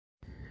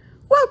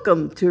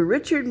Welcome to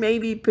Richard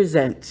Mabey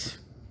Presents.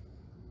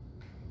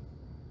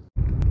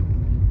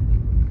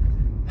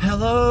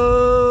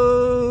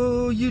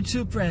 Hello,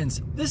 YouTube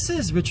friends. This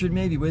is Richard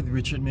Mabey with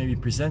Richard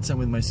Mabey Presents. I'm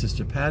with my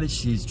sister Patty.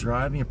 She's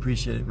driving.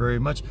 Appreciate it very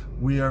much.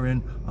 We are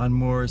on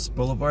Morris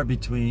Boulevard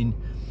between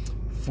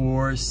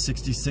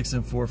 466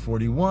 and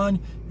 441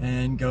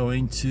 and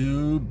going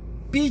to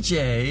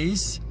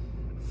BJ's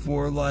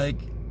for like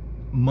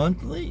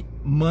monthly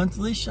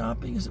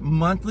shopping. Is it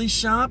monthly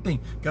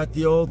shopping? Got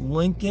the old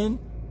Lincoln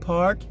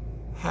Park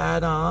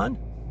hat on.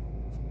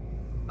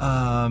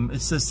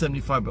 It says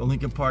 75, but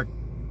Lincoln Park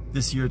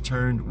this year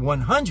turned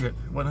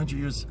 100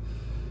 years.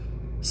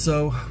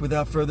 So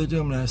without further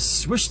ado, I'm gonna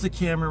swish the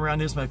camera around.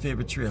 Here's my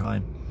favorite tree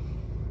line.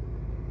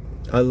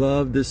 I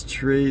love this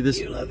tree.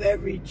 You love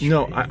every tree.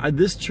 No,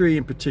 this tree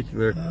in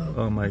particular.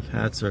 Oh, my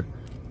hats are.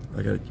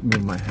 I gotta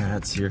move my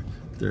hats here.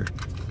 They're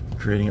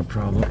creating a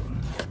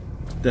problem.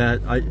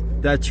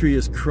 That tree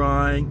is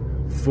crying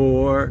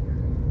for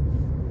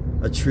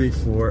a tree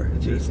for.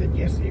 He said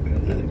yesterday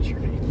about another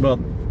tree. Well,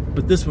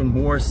 but this one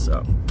more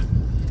so.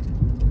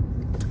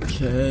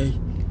 Okay,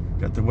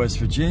 got the West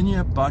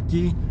Virginia,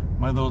 Bucky,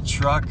 my little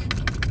truck.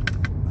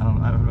 I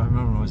don't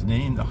remember what his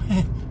name though.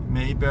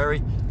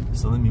 Mayberry.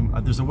 So let me.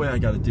 There's a way I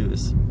got to do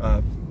this.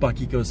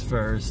 Bucky goes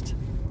first,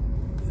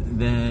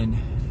 then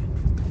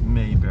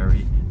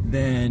Mayberry,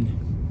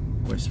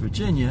 then West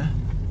Virginia.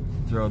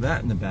 Throw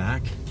that in the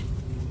back.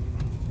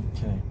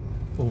 Okay.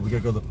 Oh, we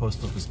gotta go to the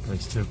post office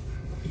place too.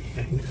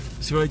 Yeah, I know.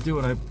 See what I do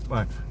when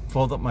I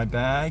fold up my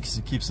bags?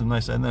 It keeps them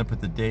nice, and then I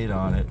put the date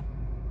on it.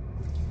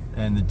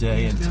 And the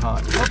day and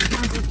time. Oh,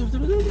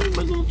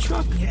 my little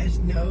truck. He has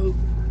no.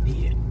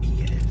 He has.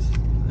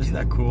 Isn't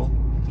that cool?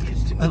 He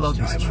has too much I love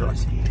this time truck. on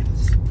his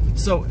hands.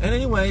 So, and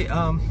anyway,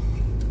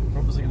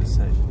 what was I going to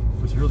say?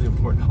 It was really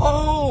important.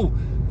 Oh,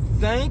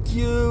 thank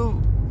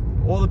you,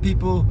 all the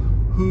people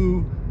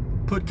who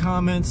put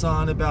comments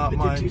on about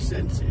my. 2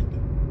 cents in.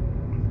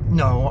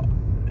 No,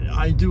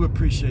 I do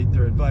appreciate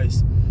their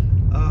advice.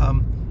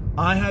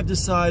 I have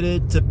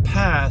decided to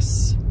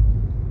pass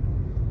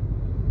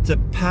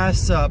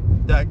up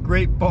that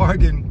great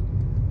bargain.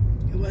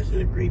 It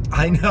wasn't a great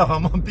bargain. I know,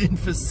 I'm being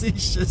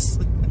facetious.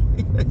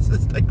 It's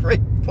just a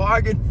great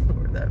bargain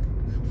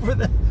for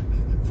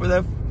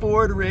that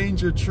Ford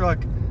Ranger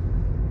truck.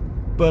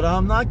 But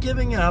I'm not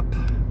giving up.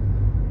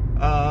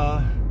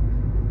 I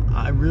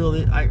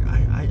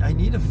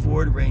need a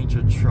Ford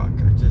Ranger truck.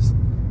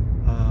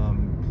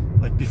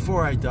 Like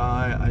before I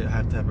die, I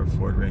have to have a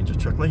Ford Ranger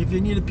truck. Like if you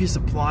need a piece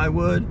of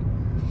plywood,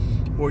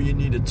 or you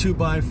need a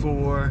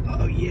 2x4.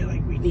 Oh yeah,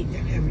 like we need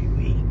that every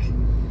week.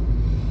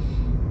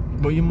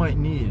 Well, you might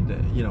need,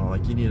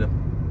 like you need a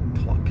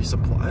piece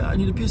of plywood. I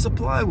need a piece of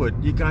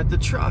plywood. You got the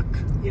truck.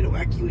 You know,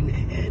 whack you in the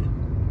head.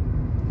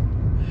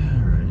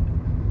 All right.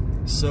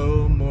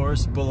 So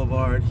Morris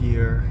Boulevard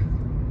here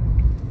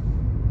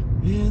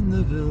in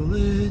the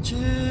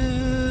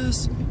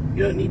Villages.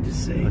 You don't need to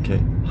say.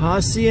 Okay,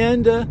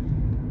 Hacienda.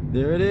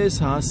 There it is,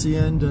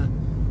 Hacienda.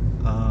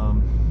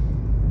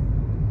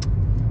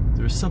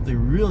 There's something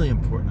really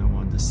important I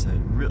wanted to say.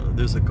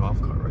 There's a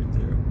golf cart right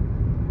there.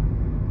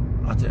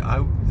 I'll tell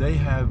you, they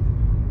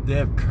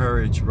have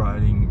courage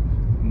riding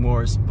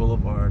Morris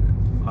Boulevard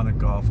on a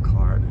golf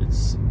cart.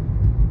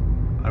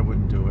 I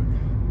wouldn't do it.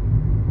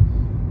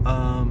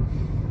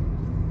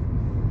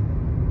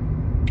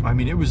 I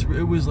mean, it was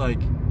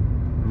like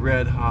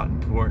red hot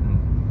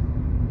important,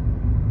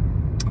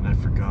 and I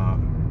forgot.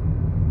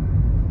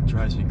 It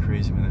drives me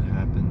crazy when it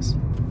happens.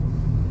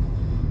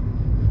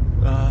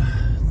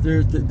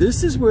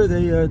 This is where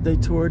they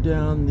tore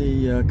down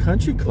the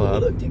country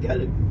club. Oh, look,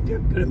 they're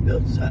gonna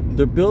build something.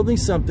 They're building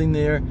something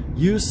there.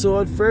 You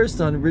saw it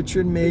first on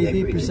Richard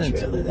Mabey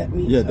Presents. That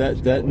means yeah,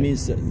 that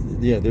means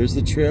yeah. There's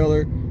the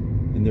trailer,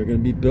 and they're gonna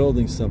be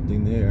building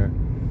something there.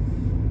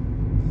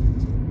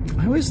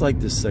 I always like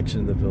this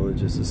section of the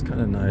Villages. It's kind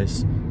of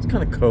nice. It's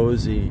kind of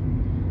cozy,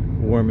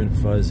 warm and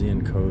fuzzy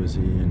and cozy,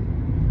 and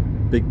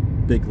big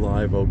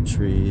live oak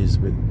trees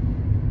with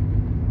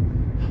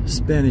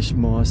Spanish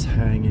moss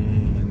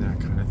hanging and that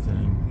kind of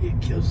thing.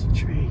 It kills the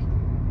tree.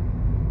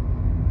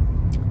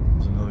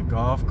 There's another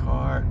golf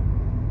cart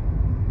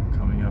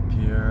coming up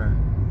here.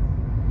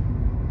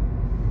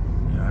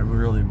 Yeah, I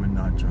really would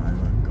not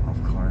drive a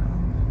golf cart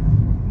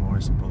on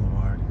Morris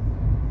Boulevard.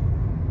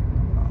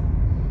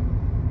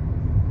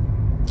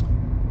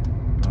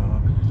 I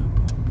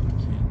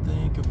can't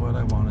think of what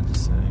I wanted to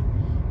say.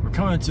 We're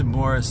coming to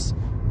Morris,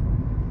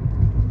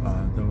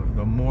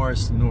 the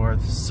Morris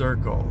North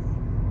Circle.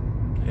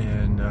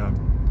 And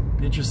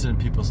be interested in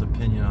people's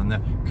opinion on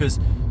that, because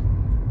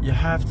you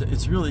have to.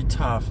 It's really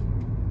tough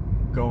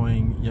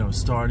going,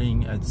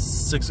 starting at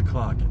 6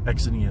 o'clock,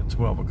 exiting at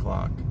 12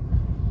 o'clock,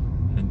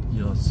 and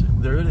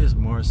there it is,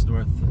 Morris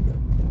North.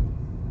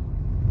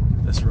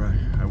 That's where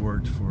I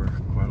worked for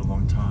quite a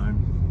long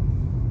time.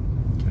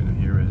 Okay, now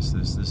here is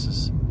this. This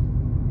is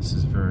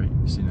very.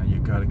 See, now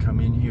you've got to come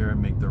in here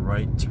and make the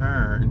right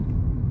turn,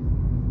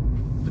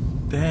 but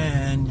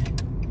then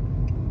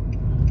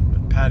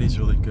Patty's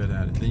really good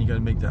at it. Then you got to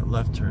make that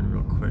left turn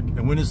real quick.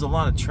 And when there's a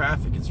lot of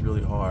traffic, it's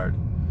really hard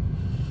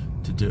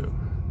to do.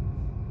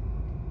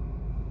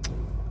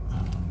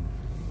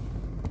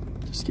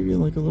 Just give you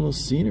like a little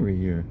scenery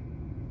here.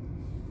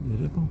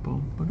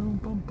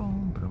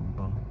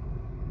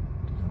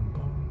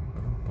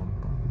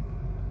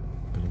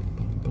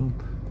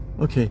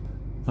 Okay,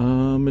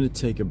 I'm gonna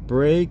take a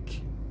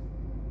break,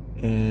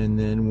 and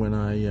then when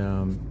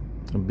I'll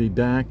be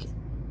back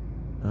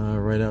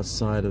right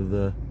outside of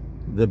the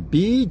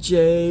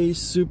BJ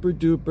Super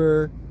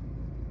Duper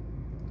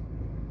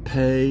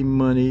pay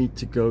money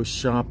to go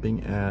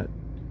shopping at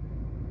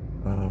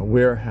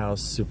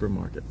warehouse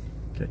supermarket.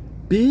 Okay,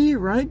 be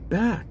right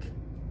back.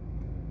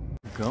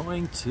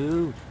 Going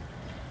to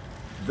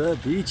the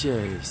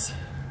BJ's.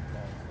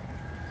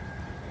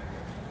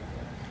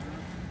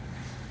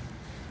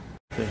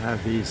 They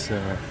have these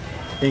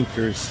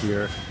inkers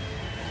here.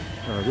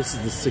 This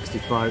is the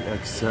 65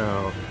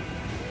 XL.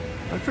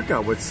 I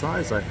forgot what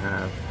size I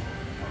have.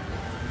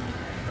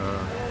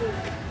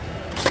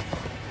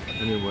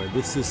 Anyway,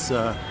 this is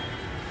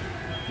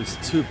this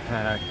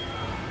 2-pack.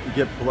 You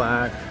get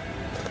black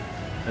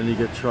and you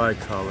get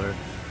tricolor.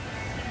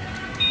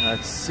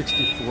 That's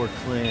 64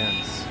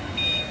 clams.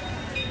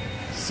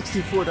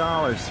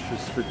 $64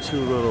 for 2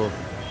 little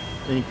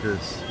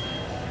inkers.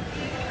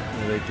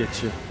 And they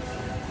get you.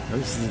 Now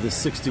this is the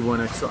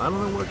 61 XL. I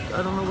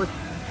don't know what.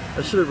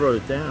 I should have wrote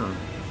it down.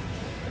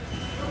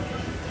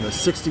 The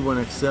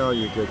 61 XL,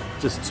 you get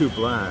just 2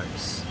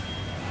 blacks,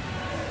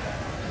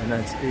 and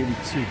that's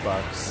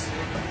 $82.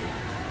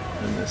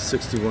 And the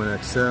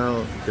 61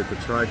 XL, you get the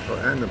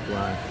tricolor and the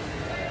black,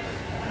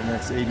 and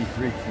that's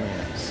 83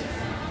 clams.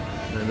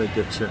 And they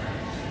get you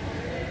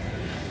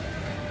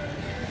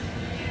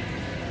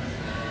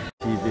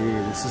TV.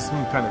 This is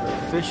some kind of a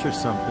fish or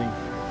something.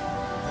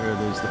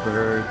 There's the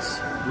birds.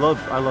 I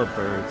love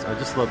birds. I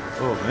just love.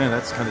 Oh man,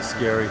 that's kind of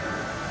scary.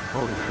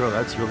 Holy crow,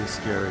 that's really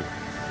scary.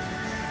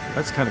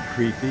 That's kind of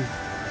creepy.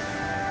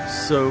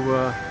 So,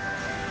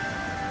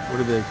 what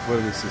is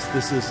this?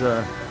 This is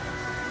a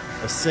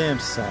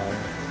Samsung.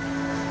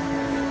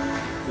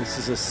 This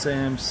is a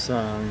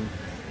Samsung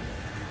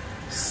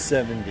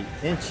 70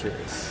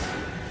 inches.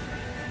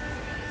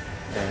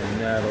 And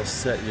that'll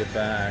set you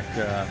back,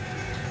 $1,000.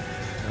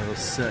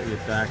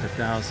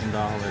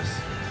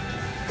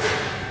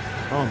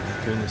 Oh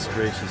my goodness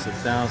gracious,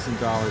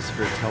 $1,000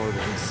 for a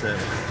television set.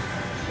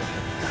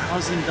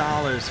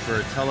 $1,000 for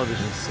a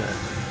television set.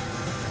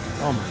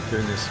 Oh my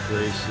goodness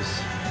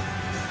gracious.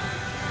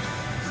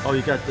 Oh,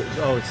 you got the,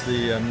 oh, it's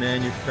the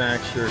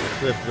manufacturer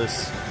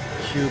clipless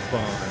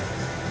coupon.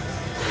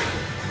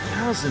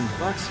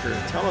 $1,000 for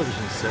a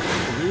television set,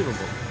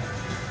 unbelievable.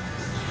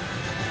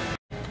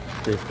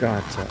 They've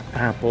got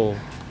apple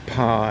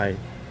pie,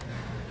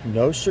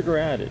 no sugar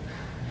added.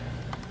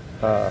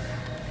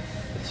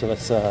 So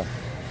that's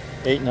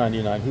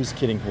 $8.99. Who's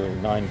kidding who?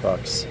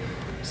 $9.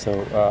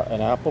 So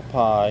an apple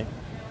pie,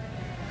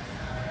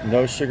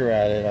 no sugar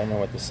added. I know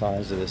what the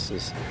size of this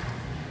is.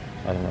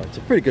 I don't know. It's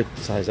a pretty good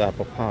size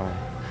apple pie.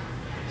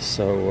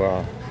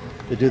 So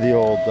they do the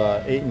old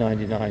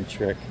 $8.99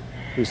 trick.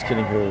 Who's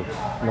kidding who?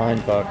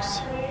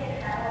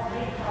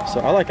 $9.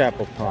 So I like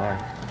apple pie.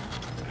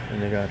 And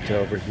they got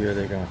over here.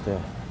 They got the.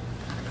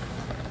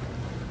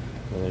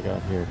 What they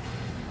got here?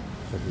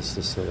 What is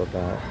this all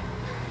about?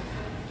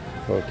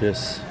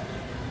 Focus.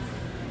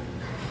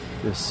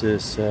 This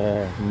is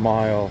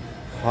mile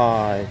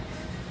high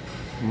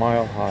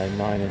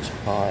 9-inch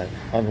pie.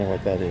 I don't know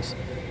what that is,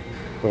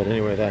 but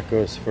anyway, that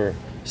goes for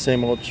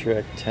same old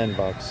trick, $10.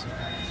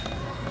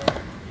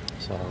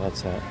 So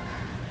that's that.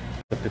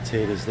 The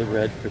potatoes, the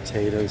red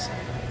potatoes.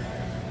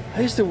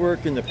 I used to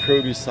work in the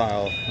produce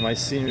aisle in my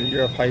senior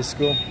year of high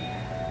school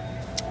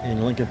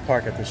in Lincoln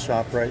Park at the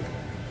ShopRite.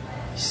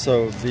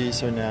 So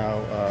these are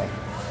now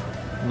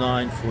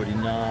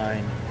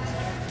 $9.49.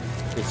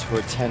 It's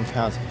for 10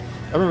 pounds.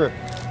 I remember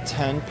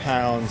 10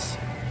 pounds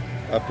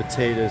of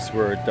potatoes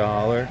were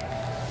 $1,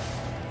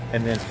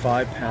 and then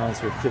 5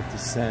 pounds were 50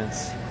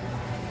 cents.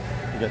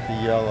 You got the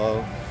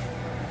yellow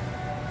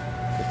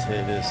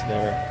potatoes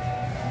there,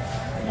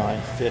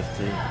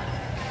 $9.50.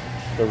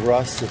 The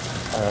russet,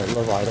 I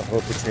love Idaho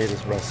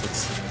potatoes,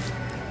 russets.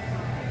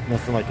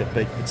 Nothing like a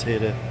baked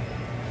potato.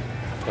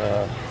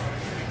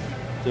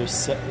 They're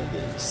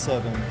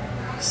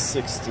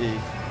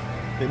 $7.60.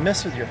 They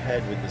mess with your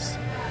head with this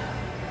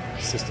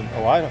system.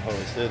 Oh,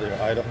 Idaho's. There they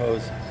are.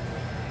 Idaho's.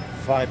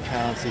 5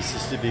 pounds. These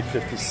used to be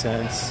 50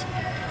 cents.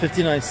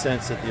 59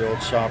 cents at the old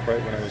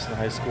ShopRite when I was in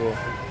high school.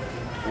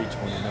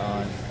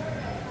 $3.29.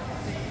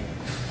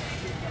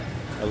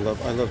 I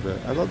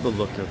love the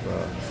look of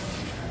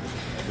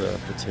the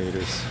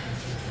potatoes.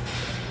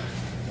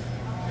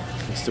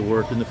 I used to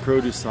work in the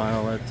produce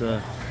aisle at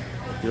the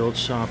old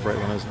ShopRite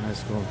when I was in high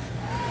school.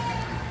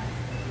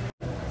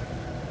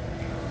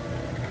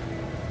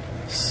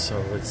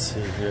 So let's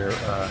see here.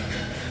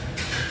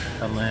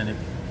 Atlantic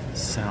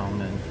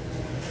salmon.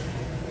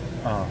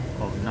 Oh,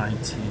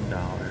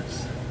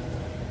 $19.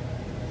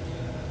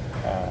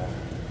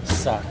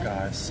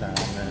 Sockeye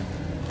salmon.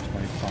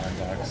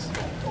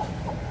 $25.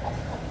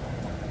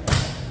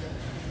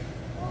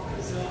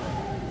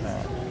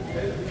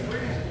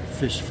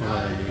 Fish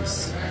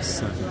fillets,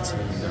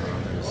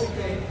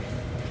 $17.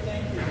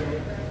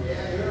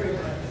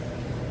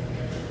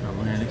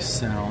 Atlantic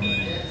salmon,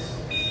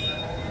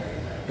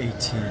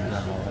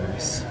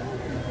 $18.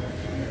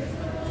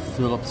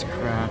 Phillips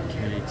crab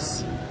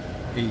cakes,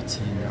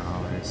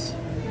 $18.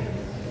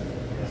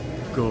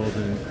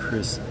 Golden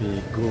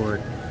crispy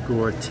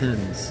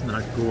Gortons,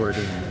 not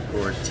Gordon,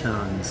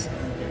 Gortons.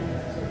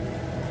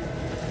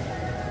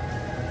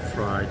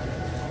 Fried,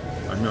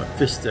 no,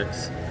 fish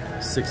sticks,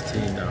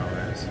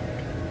 $16.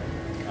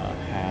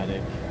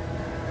 Haddock,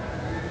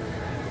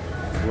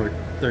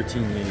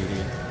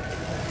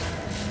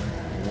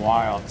 $13.80.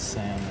 Wild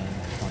salmon,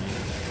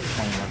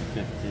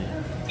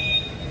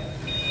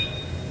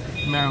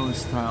 $21.50. Maryland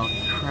style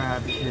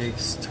crab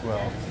cakes,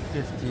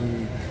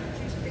 $12.50.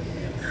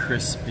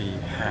 Crispy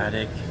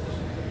haddock,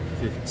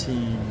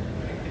 $15.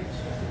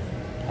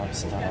 Pub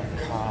style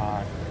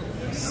cod,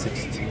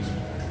 $16.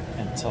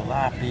 And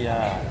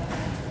tilapia,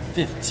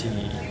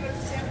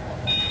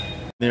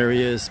 $15. There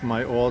he is,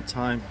 my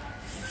all-time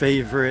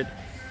favorite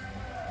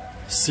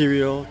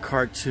cereal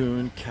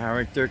cartoon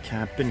character,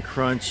 Captain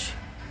Crunch.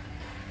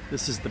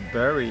 This is the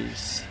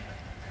berries,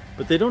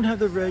 but they don't have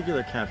the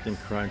regular Captain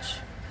Crunch.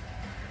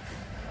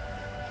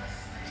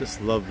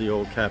 Just love the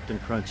old Captain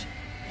Crunch.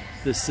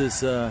 This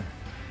is the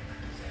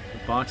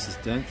box is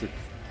dented.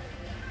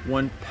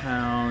 1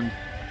 pound,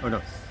 oh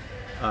no,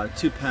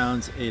 2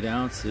 pounds 8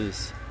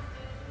 ounces.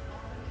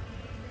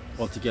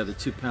 Altogether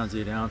 2 pounds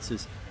 8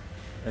 ounces,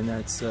 and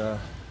that's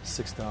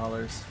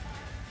 $6.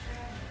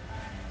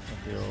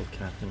 The old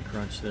Captain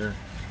Crunch there.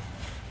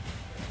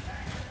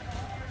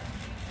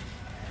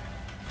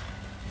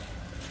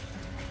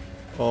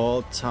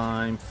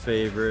 All-time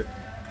favorite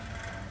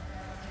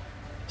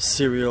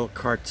cereal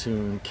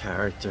cartoon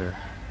character.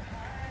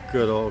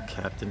 Good old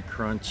Captain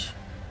Crunch.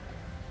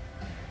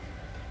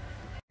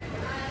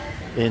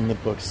 In the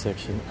book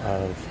section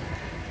of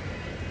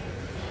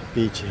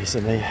BJ's,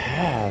 and they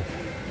have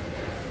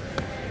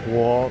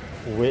Walt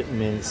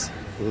Whitman's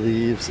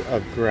Leaves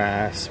of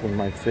Grass, one of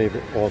my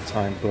favorite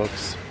all-time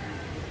books.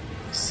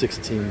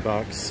 $16.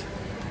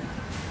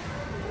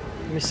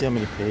 Let me see how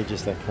many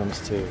pages that comes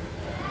to.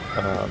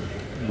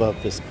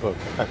 Love this book.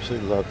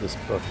 Absolutely love this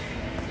book.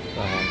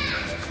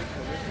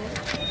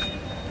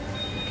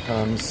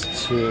 Comes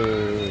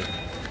to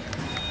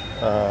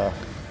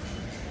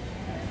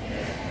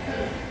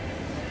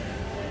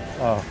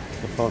oh,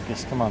 the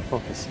focus. Come on,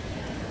 focus.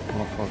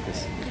 Come on,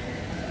 focus.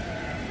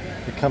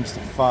 It comes to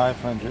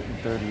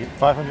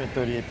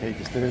 538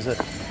 pages. There's a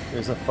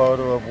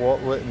photo of Walt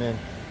Whitman,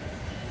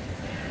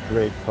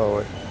 great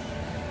poet.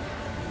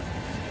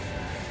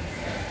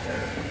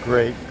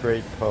 Great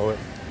poet.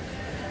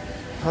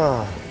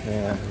 Oh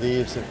man,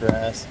 Leaves of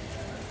Grass.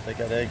 They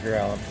got Edgar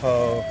Allan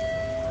Poe,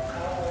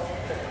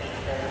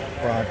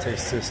 Bronte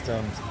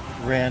Systems,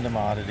 Random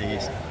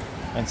Oddities,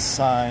 and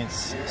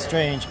Science.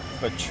 Strange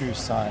but True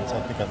Science.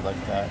 I think I'd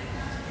like that.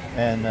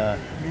 And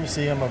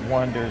Museum of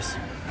Wonders.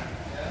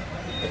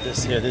 But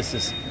this here, this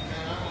is,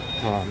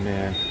 oh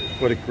man,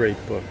 what a great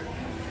book.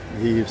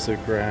 Leaves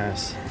of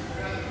Grass.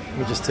 Let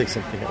me just take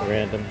something at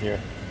random here.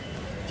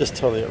 Just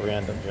totally at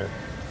random here.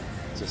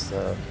 Just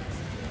a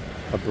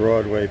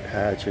Broadway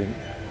pageant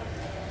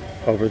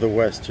over the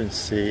Western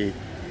Sea.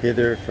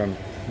 Hither from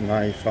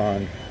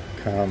Niphon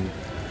come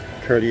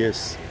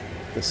courteous,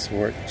 the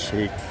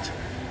swart-cheeked,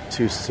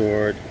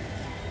 two-sword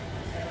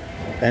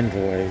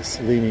envoys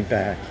leaning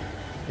back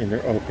in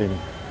their open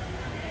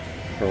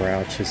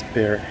barouches,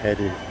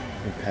 bareheaded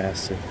and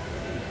passive.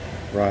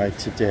 Ride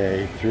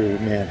today through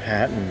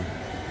Manhattan.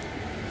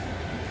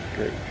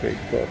 Great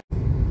book.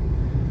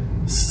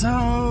 So,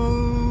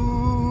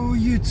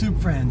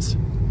 YouTube friends,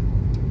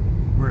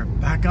 we're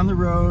back on the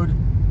road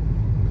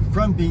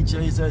from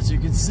BJ's. As you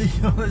can see,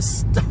 all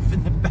this stuff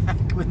in the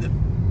back with the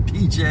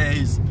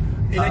BJ's.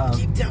 And I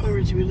keep telling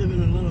Richie we live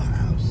in a little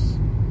house.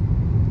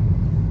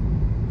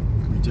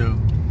 We do.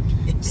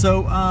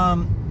 So,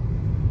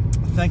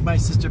 thank my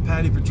sister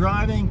Patty for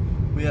driving.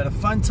 We had a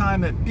fun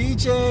time at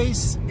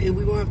BJ's. And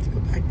we won't have to go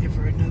back there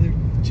for another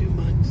 2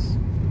 months.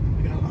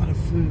 We got a lot of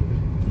food.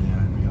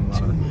 Yeah, we got a lot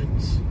 2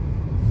 months.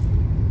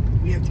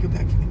 We have to go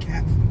back for the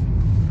cat food.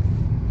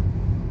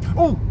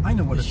 Oh, I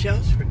know what the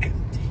shelves were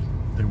empty.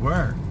 They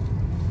were.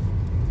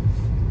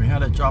 We had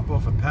to drop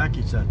off a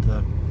package at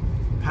the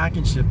pack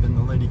and ship, and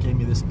the lady gave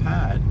me this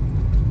pad.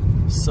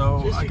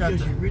 So just I got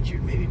because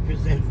Richard Mabey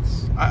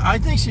presents. I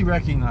think she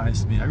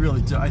recognized me. I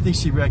really do. I think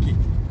she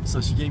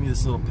so she gave me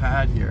this little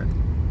pad here.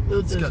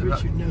 Little does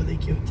Richard know they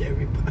give it to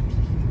everybody.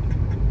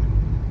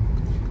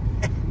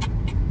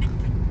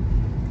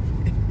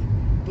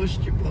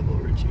 Pushed your bubble,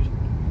 Richard.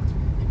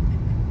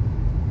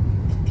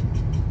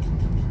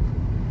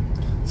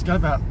 It's got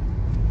about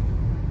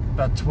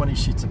 20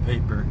 sheets of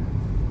paper.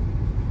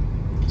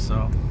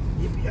 So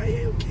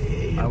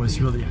yippee-ki-yay, I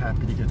was really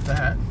happy to get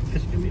that.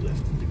 That's gonna be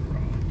left in the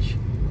garage.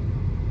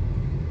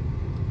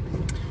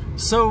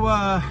 So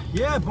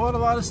yeah, I bought a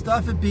lot of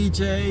stuff at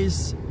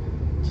BJ's.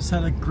 Just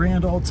had a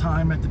grand old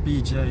time at the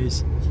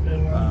BJ's. Spent a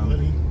lot of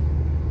money.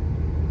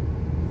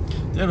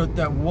 They had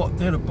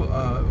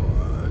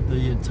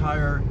the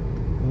entire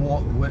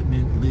Walt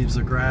Whitman Leaves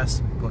of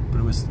Grass book, but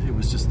it was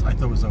just, I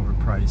thought it was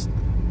overpriced.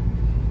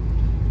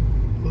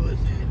 What was it?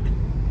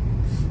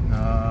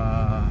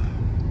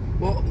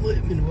 Walt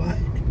Whitman what?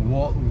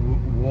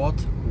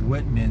 Walt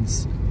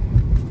Whitman's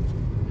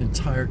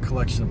entire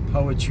collection of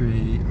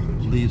poetry,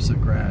 Leaves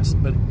of Grass,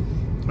 but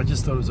I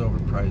just thought it was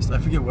overpriced. I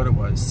forget what it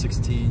was,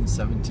 $16,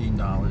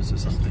 $17 or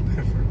something.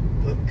 Better for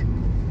a book.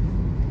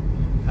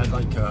 Had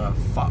like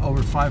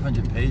over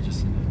 500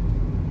 pages in it.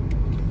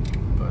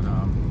 But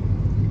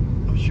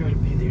I'm sure it'll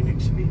be there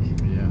next week.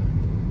 yeah.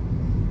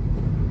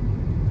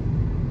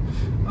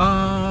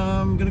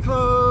 I'm gonna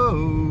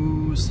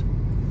close.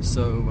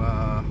 So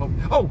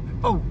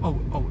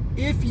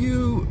if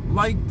you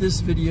liked this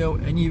video,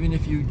 and even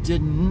if you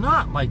did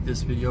not like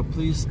this video,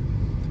 please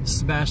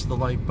smash the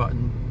like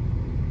button.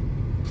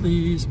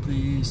 Please,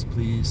 please,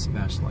 please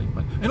smash the like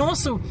button. And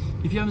also,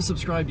 if you haven't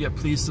subscribed yet,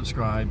 please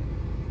subscribe.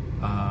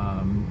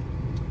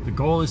 The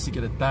goal is to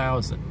get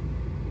 1,000.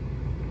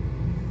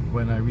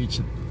 When I reach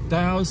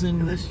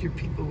 1,000, unless you're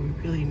people we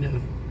really know,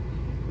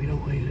 we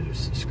don't want you to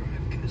subscribe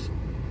because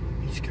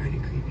it's kind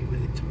of creepy when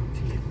they talk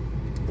to you.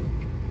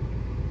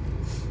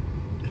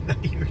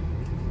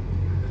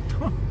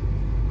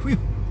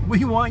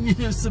 we want you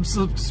to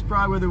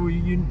subscribe whether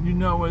you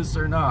know us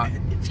or not.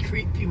 It's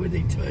creepy when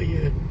they tell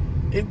you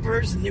in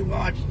person they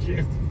watched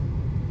you.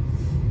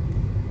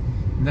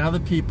 Now the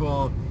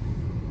people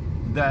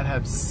that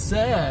have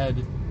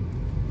said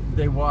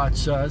they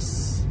watch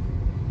us,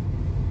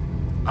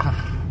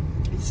 I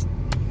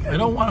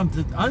don't want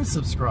them to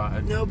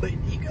unsubscribe. No, but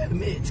you gotta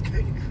admit, it's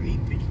kind of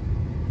creepy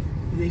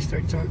when they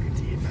start talking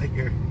to you about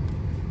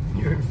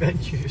your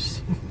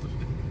adventures.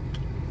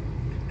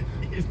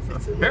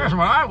 Here's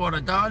what I would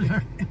have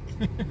done.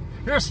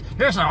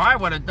 here's how I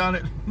would have done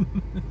it.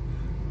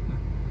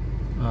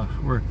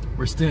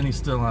 We're standing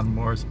still on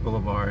Morris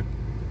Boulevard.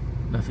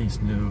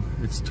 Nothing's new.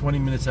 It's 20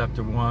 minutes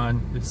after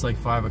 1. It's like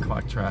 5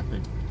 o'clock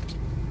traffic.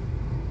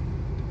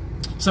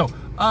 So,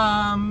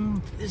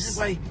 this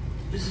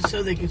is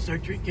so they can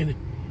start drinking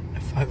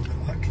at 5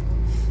 o'clock.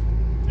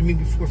 I mean,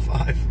 before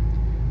 5.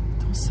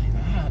 Don't say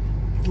that.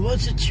 Well,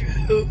 it's the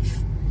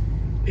truth.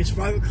 It's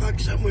 5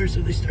 o'clock somewhere,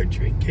 so they start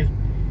drinking.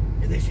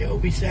 And they say, oh,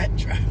 we sat in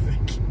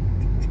traffic.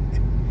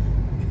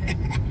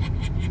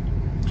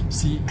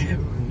 See,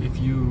 if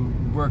you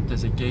worked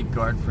as a gate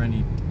guard for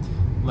any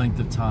length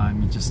of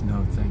time, you just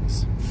know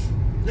things.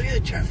 Look at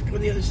the traffic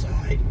on the other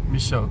side. Let me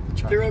show the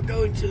traffic. They're all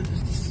going to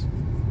this.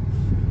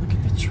 Look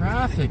at the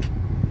traffic.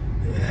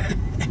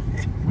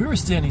 We were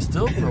standing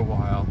still for a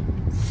while.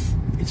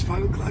 It's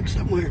 5 o'clock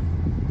somewhere.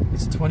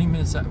 It's 20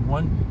 minutes at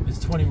 1. It's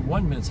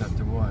 21 minutes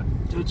after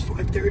 1. So it's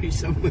 5:30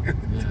 somewhere.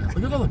 Yeah.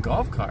 Look at all the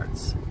golf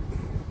carts.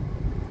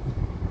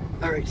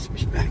 All right,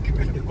 switch back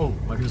around. Oh,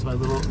 here's my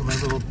little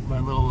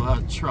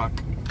truck.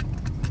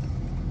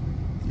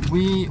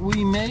 We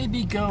may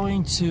be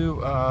going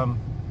to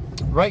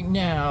right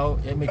now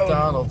at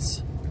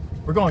McDonald's.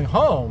 We're going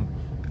home,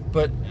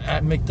 but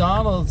at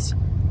McDonald's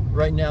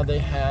right now they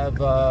have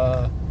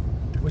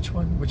which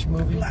one? Which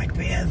movie? Black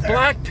Panther.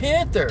 Black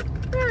Panther.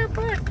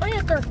 Black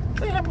Panther.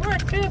 They have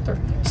Black Panther.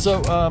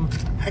 So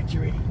Act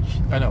your age.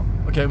 I know.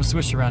 Okay, we'll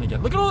switch around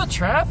again. Look at all the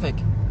traffic.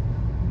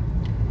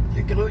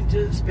 You're going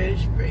to the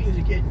Spanish Springs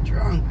and getting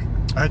drunk.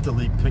 I have to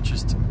leave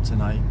pictures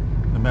tonight,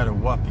 no matter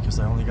what, because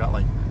I only got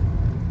like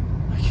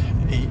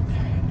 8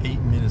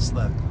 minutes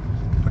left.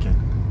 Okay,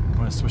 I'm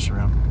gonna switch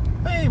around.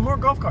 Hey, more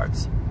golf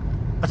carts.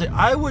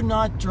 I would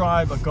not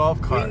drive a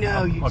golf cart. We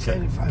know you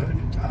said it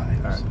 500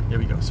 times. All right, here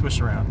we go. Switch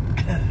around.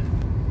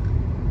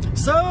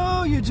 So,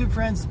 YouTube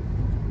friends,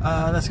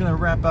 that's gonna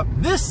wrap up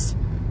this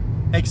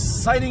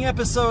exciting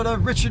episode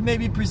of Richard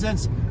Mabey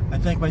Presents. I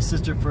thank my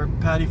sister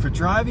Patty for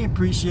driving.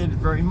 Appreciate it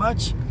very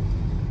much.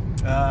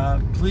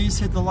 Please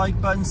hit the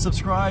like button,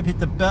 subscribe, hit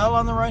the bell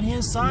on the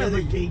right-hand side.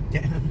 Another gate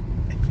down.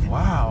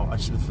 Wow, I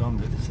should have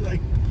filmed it. It's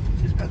like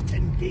there's about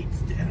 10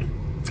 gates down.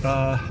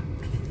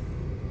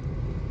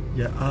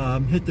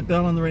 Hit the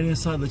bell on the right-hand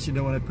side, let you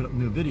know when I put up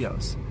new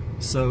videos.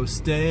 So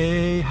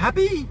stay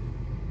happy,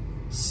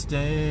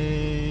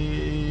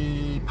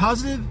 stay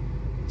positive,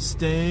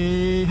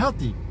 stay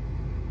healthy.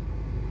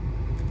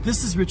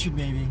 This is Richard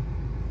Mabey,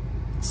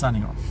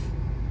 signing off.